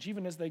change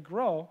even as they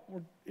grow.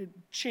 It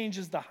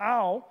changes the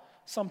how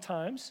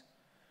sometimes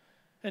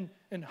and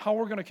how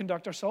we're going to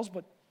conduct ourselves,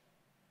 but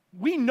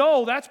we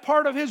know that's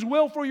part of his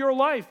will for your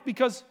life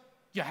because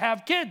you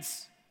have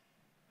kids.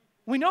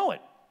 We know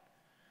it.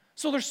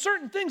 So there's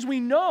certain things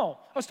we know.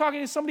 I was talking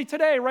to somebody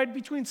today right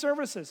between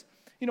services,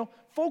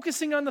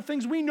 focusing on the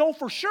things we know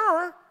for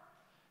sure.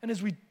 And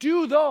as we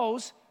do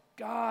those,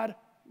 God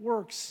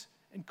works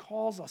and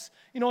calls us.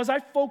 As I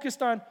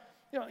focused on,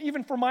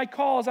 even for my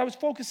calls, I was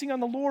focusing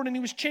on the Lord and he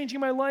was changing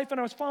my life and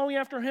I was following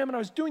after him and I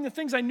was doing the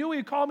things I knew he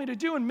had called me to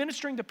do and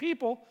ministering to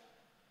people.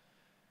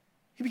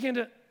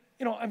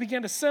 I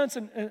began to sense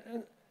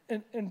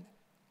and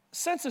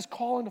sense his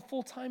call into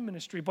full-time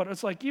ministry. But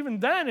it's like, even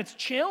then, it's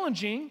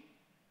challenging.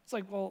 It's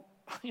like, well,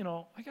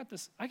 I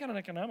got an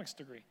economics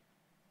degree.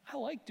 I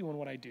like doing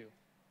what I do.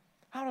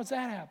 How does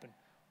that happen?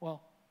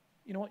 Well,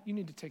 you know what? You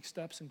need to take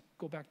steps and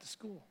go back to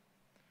school.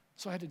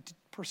 So I had to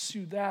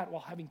pursue that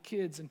while having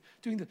kids and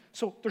doing that.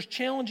 So there's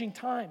challenging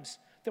times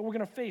that we're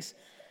going to face.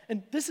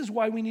 And this is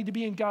why we need to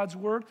be in God's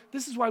word.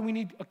 This is why we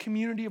need a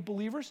community of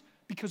believers,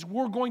 because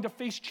we're going to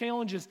face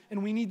challenges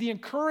and we need the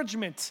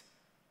encouragement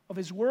of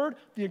his word,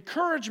 the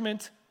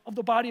encouragement of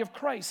the body of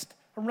Christ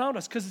around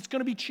us, because it's going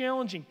to be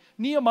challenging.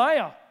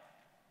 Nehemiah,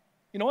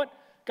 you know what?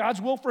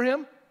 God's will for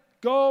him,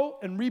 go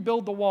and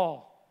rebuild the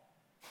wall.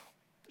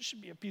 This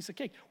should be a piece of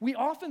cake. We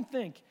often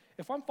think,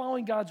 if I'm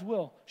following God's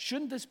will,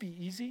 shouldn't this be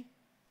easy?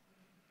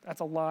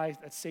 That's a lie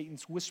that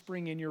Satan's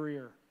whispering in your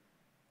ear.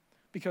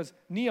 Because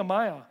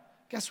Nehemiah,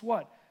 guess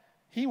what?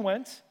 He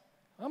went,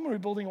 I'm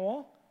rebuilding a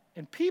wall.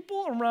 And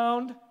people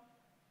around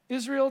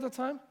Israel at the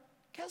time,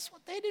 guess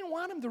what? They didn't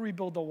want him to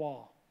rebuild the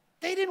wall.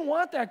 They didn't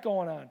want that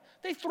going on.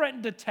 They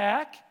threatened to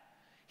attack.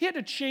 He had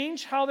to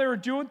change how they were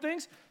doing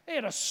things. They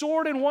had a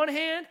sword in one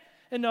hand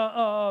and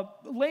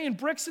laying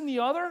bricks in the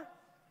other.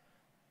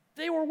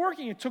 They were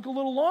working. It took a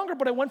little longer,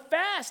 but it went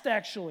fast,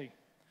 actually.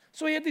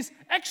 So he had these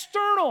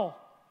external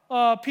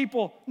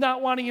people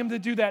not wanting him to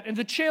do that, and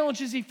the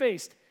challenges he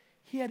faced.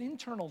 He had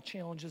internal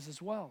challenges as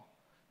well,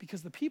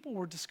 because the people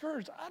were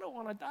discouraged. I don't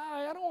want to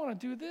die. I don't want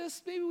to do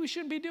this. Maybe we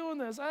shouldn't be doing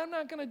this. I'm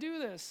not going to do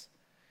this.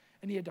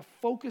 And he had to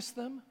focus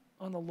them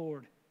on the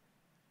Lord,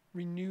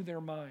 renew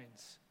their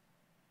minds.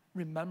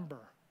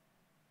 Remember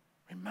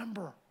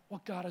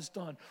what God has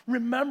done.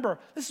 Remember.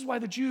 This is why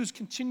the Jews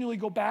continually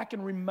go back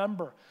and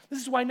remember. This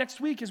is why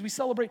next week, as we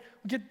celebrate,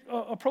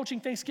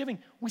 approaching Thanksgiving,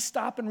 we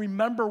stop and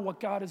remember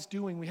what God is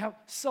doing. We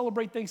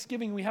celebrate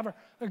Thanksgiving. We have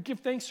our give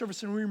thanks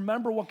service, and we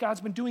remember what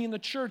God's been doing in the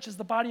church as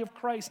the body of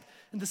Christ,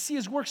 and to see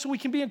his work so we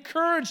can be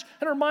encouraged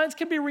and our minds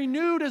can be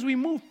renewed as we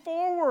move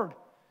forward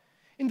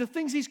into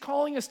things he's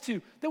calling us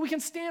to, that we can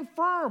stand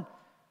firm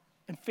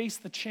and face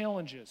the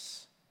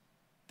challenges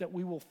that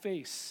we will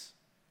face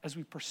as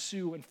we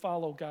pursue and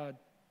follow God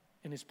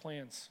in his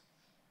plans.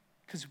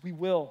 Because we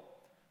will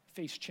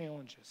face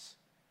challenges.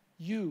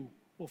 You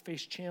will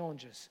face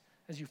challenges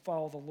as you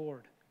follow the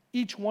Lord.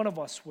 Each one of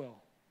us will.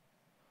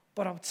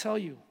 But I'll tell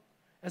you,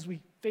 as we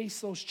face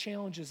those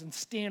challenges and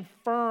stand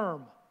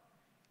firm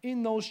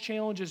in those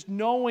challenges,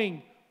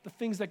 knowing the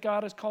things that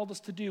God has called us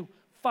to do,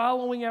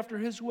 following after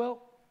his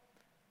will,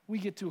 we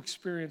get to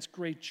experience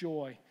great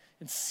joy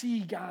and see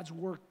God's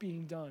work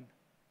being done.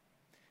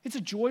 It's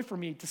a joy for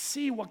me to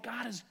see what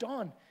God has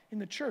done in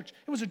the church.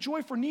 It was a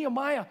joy for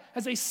Nehemiah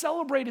as they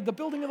celebrated the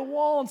building of the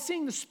wall and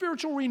seeing the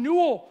spiritual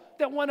renewal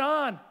that went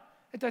on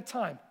at that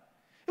time.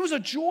 It was a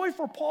joy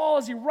for Paul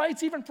as he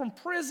writes, even from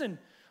prison,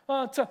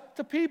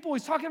 to people.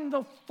 He's talking to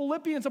the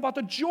Philippians about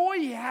the joy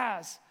he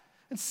has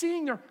and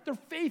seeing their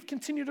faith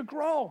continue to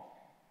grow.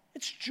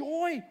 It's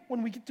joy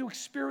when we get to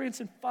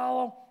experience and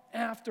follow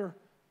after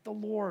the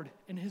Lord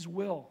and his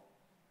will.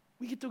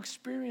 We get to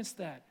experience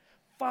that,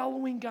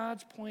 following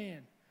God's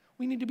plan.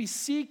 We need to be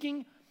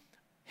seeking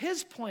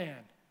his plan.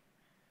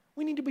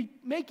 We need to be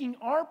making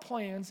our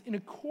plans in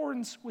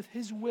accordance with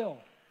his will.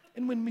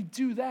 And when we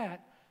do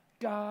that,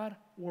 God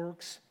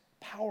works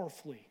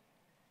powerfully.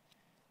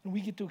 And we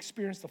get to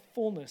experience the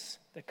fullness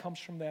that comes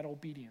from that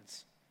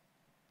obedience.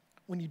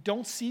 When you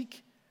don't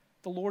seek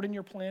the Lord in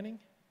your planning,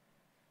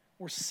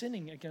 we're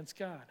sinning against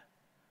God.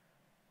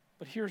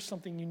 But here's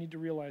something you need to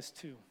realize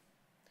too.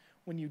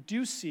 When you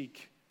do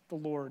seek the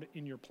Lord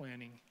in your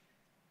planning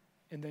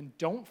and then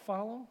don't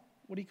follow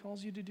what he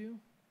calls you to do,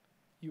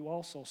 you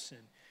also sin.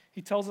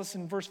 He tells us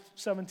in verse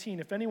 17,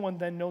 if anyone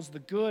then knows the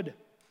good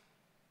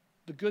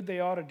they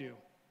ought to do,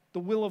 the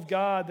will of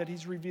God that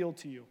he's revealed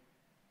to you,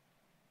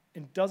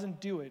 and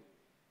doesn't do it,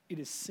 it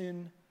is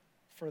sin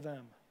for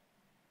them.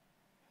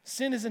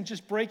 Sin isn't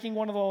just breaking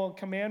one of the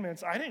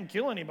commandments. I didn't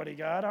kill anybody,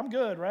 God. I'm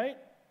good, right?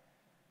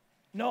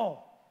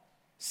 No.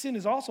 Sin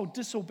is also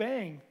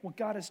disobeying what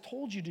God has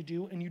told you to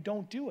do and you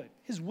don't do it,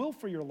 his will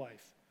for your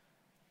life.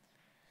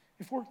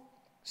 If we're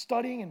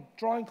studying and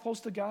drawing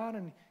close to God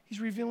and he's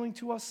revealing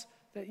to us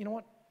that, you know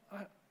what,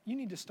 you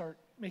need to start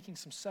making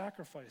some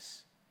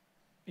sacrifice,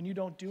 and you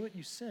don't do it,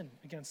 you sin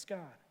against God.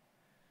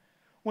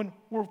 When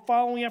we're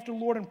following after the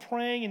Lord and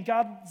praying and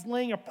God's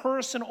laying a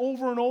person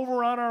over and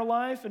over on our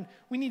life and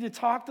we need to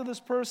talk to this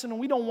person and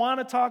we don't want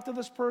to talk to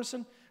this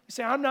person, we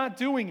say, I'm not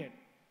doing it.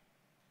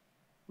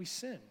 We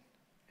sin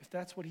if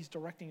that's what he's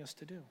directing us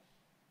to do.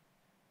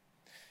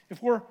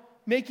 If we're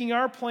making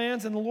our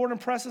plans and the Lord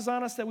impresses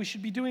on us that we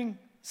should be doing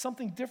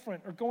something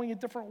different or going a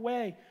different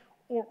way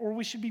or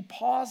we should be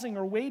pausing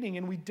or waiting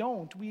and we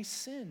don't, we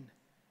sin.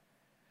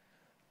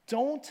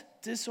 Don't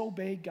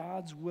disobey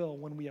God's will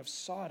when we have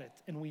sought it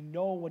and we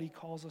know what he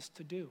calls us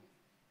to do.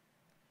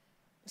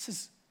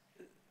 This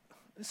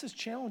is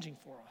challenging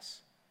for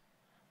us.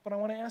 But I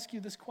want to ask you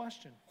this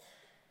question.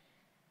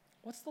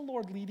 What's the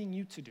Lord leading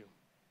you to do?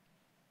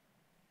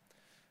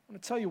 I'm going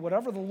to tell you,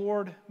 whatever the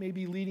Lord may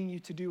be leading you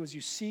to do as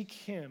you seek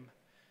him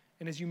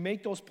and as you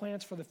make those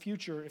plans for the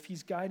future, if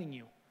he's guiding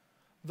you,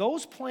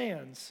 those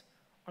plans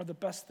are the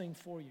best thing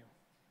for you.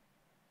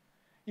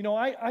 You know,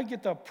 I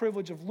get the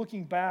privilege of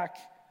looking back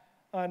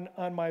on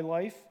my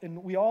life,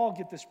 and we all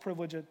get this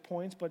privilege at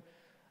points, but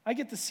I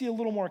get to see a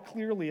little more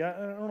clearly. I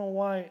don't know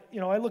why. You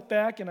know, I look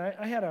back, and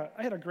I had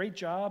a great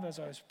job as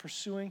I was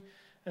pursuing,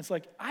 and it's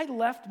like I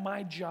left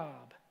my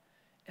job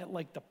at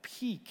like the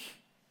peak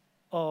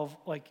of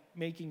like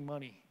making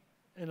money,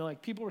 and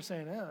like people were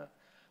saying,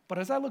 but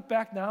as I look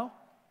back now,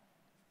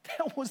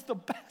 that was the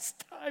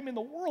best time in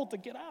the world to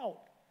get out.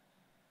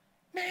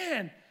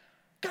 Man,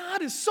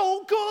 God is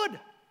so good.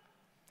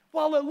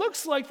 While it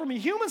looks like from a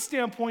human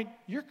standpoint,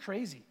 you're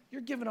crazy.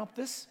 You're giving up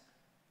this.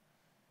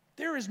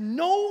 There is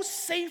no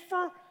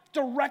safer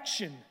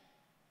direction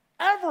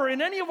ever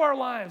in any of our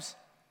lives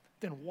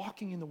than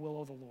walking in the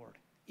will of the Lord,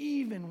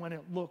 even when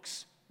it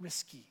looks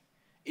risky,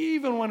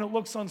 even when it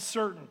looks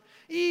uncertain,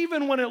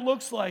 even when it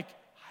looks like,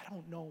 I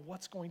don't know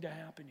what's going to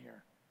happen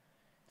here.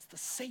 It's the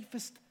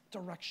safest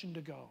direction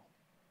to go.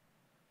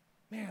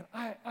 Man,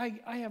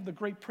 I have the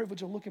great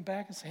privilege of looking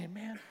back and saying,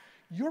 man,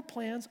 your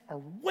plans are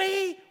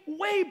way,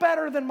 way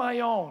better than my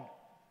own.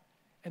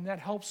 And that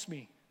helps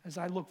me as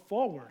I look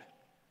forward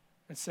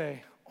and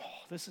say, oh,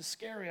 this is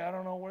scary. I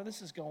don't know where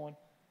this is going.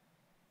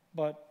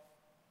 But,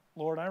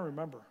 Lord, I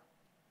remember.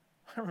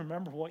 I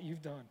remember what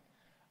you've done.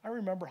 I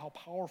remember how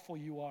powerful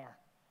you are.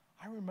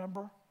 I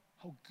remember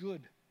how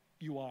good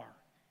you are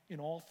in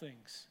all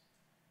things.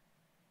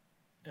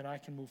 And I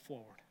can move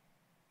forward,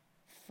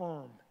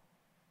 firm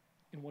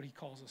in what he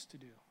calls us to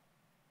do.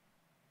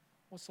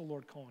 What's the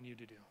Lord calling you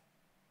to do?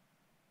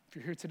 If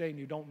you're here today and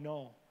you don't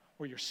know,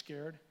 or you're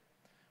scared,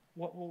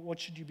 what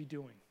should you be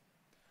doing?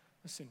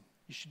 Listen,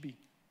 you should be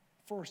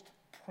first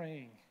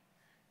praying,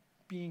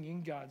 being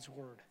in God's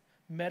word,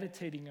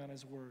 meditating on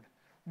his word,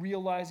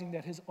 realizing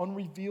that his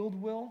unrevealed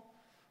will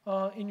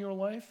in your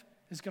life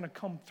is going to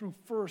come through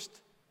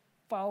first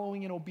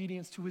following in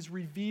obedience to his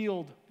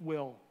revealed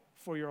will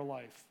for your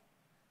life.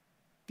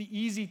 The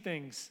easy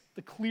things,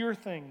 the clear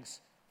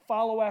things,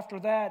 follow after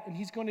that, and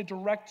he's going to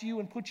direct you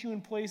and put you in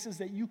places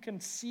that you can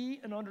see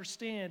and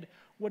understand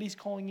what he's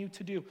calling you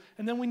to do.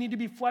 And then we need to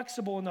be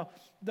flexible in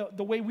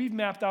the way we've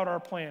mapped out our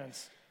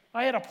plans.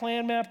 I had a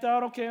plan mapped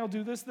out. Okay, I'll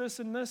do this, this,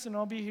 and this, and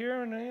I'll be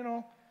here, and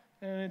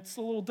and it's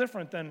a little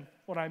different than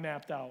what I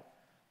mapped out.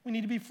 We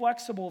need to be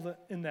flexible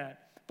in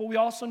that. But we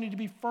also need to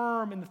be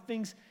firm in the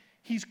things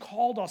he's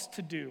called us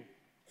to do.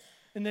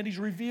 and that he's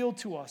revealed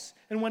to us.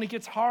 And when it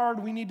gets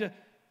hard, we need to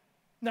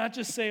not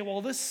just say,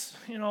 well, this,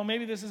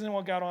 maybe this isn't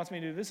what God wants me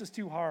to do. This is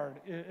too hard.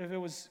 If it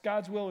was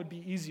God's will, it would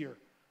be easier.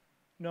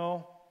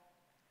 No,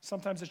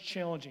 sometimes it's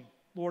challenging.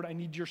 Lord, I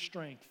need your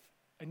strength.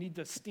 I need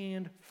to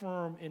stand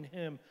firm in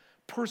him,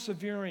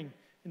 persevering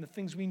in the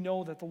things we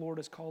know that the Lord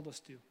has called us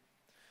to.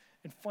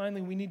 And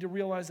finally, we need to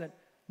realize that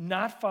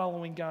not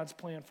following God's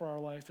plan for our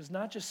life is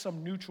not just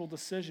some neutral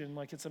decision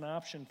like it's an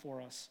option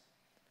for us.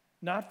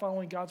 Not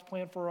following God's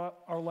plan for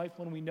our life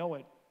when we know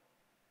it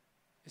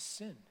is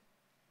sin.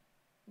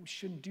 We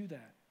shouldn't do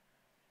that.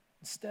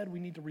 Instead, we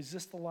need to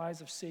resist the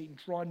lies of Satan,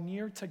 draw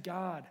near to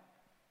God,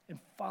 and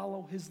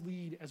follow his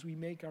lead as we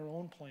make our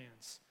own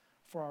plans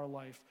for our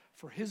life,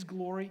 for his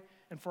glory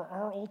and for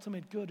our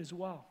ultimate good as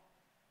well.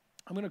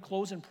 I'm going to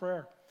close in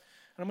prayer.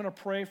 And I'm going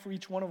to pray for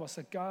each one of us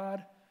that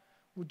God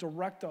would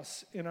direct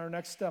us in our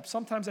next step.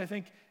 Sometimes I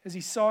think as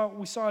we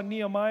saw in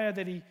Nehemiah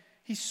that he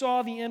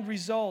saw the end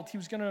result. He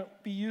was going to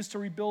be used to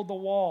rebuild the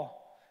wall.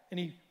 And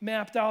he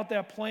mapped out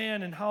that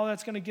plan and how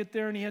that's going to get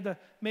there, and he had to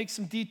make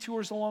some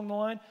detours along the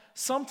line.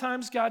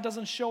 Sometimes God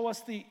doesn't show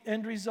us the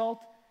end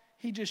result.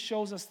 He just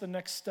shows us the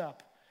next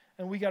step.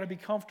 And we got to be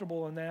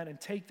comfortable in that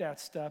and take that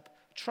step,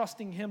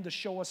 trusting him to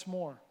show us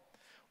more.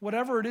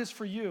 Whatever it is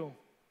for you,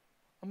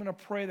 I'm going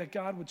to pray that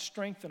God would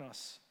strengthen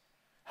us,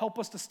 help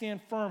us to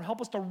stand firm,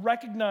 help us to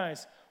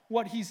recognize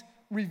what he's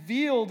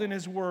revealed in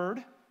his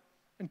word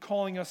and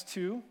calling us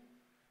to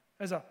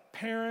as a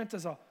parent,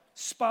 as a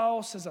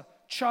spouse, as a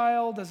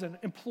child, as an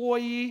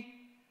employee,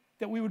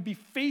 that we would be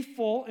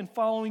faithful in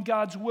following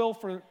God's will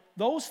for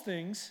those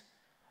things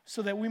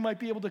so that we might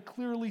be able to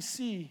clearly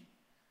see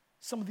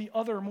some of the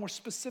other more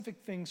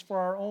specific things for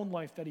our own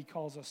life that he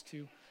calls us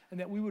to, and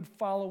that we would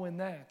follow in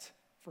that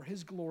for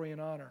his glory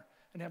and honor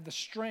and have the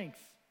strength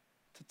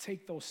to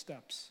take those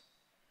steps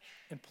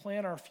and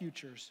plan our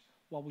futures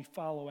while we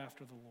follow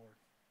after the Lord.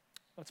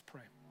 Let's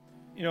pray.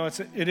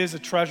 It is a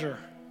treasure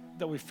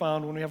that we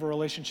found when we have a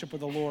relationship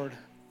with the Lord.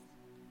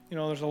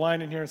 There's a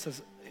line in here that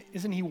says,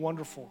 isn't he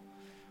wonderful?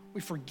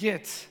 We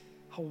forget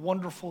how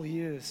wonderful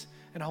he is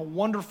and how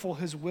wonderful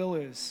his will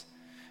is.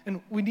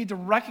 And we need to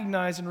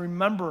recognize and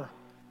remember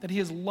that he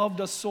has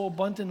loved us so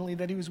abundantly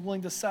that he was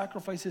willing to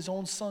sacrifice his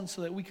own son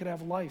so that we could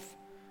have life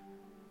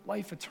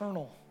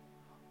eternal,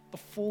 the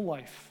full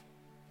life.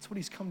 That's what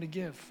he's come to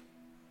give.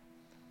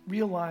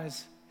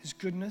 Realize his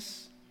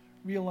goodness,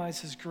 realize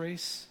his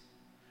grace,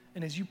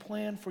 and as you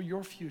plan for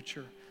your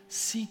future,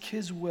 seek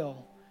his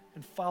will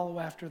and follow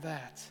after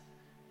that,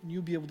 and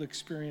you'll be able to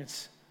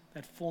experience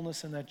that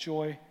fullness and that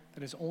joy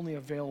that is only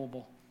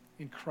available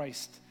in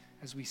Christ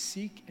as we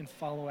seek and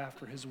follow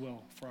after his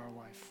will for our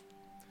life.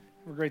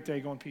 Have a great day.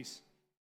 Go in peace.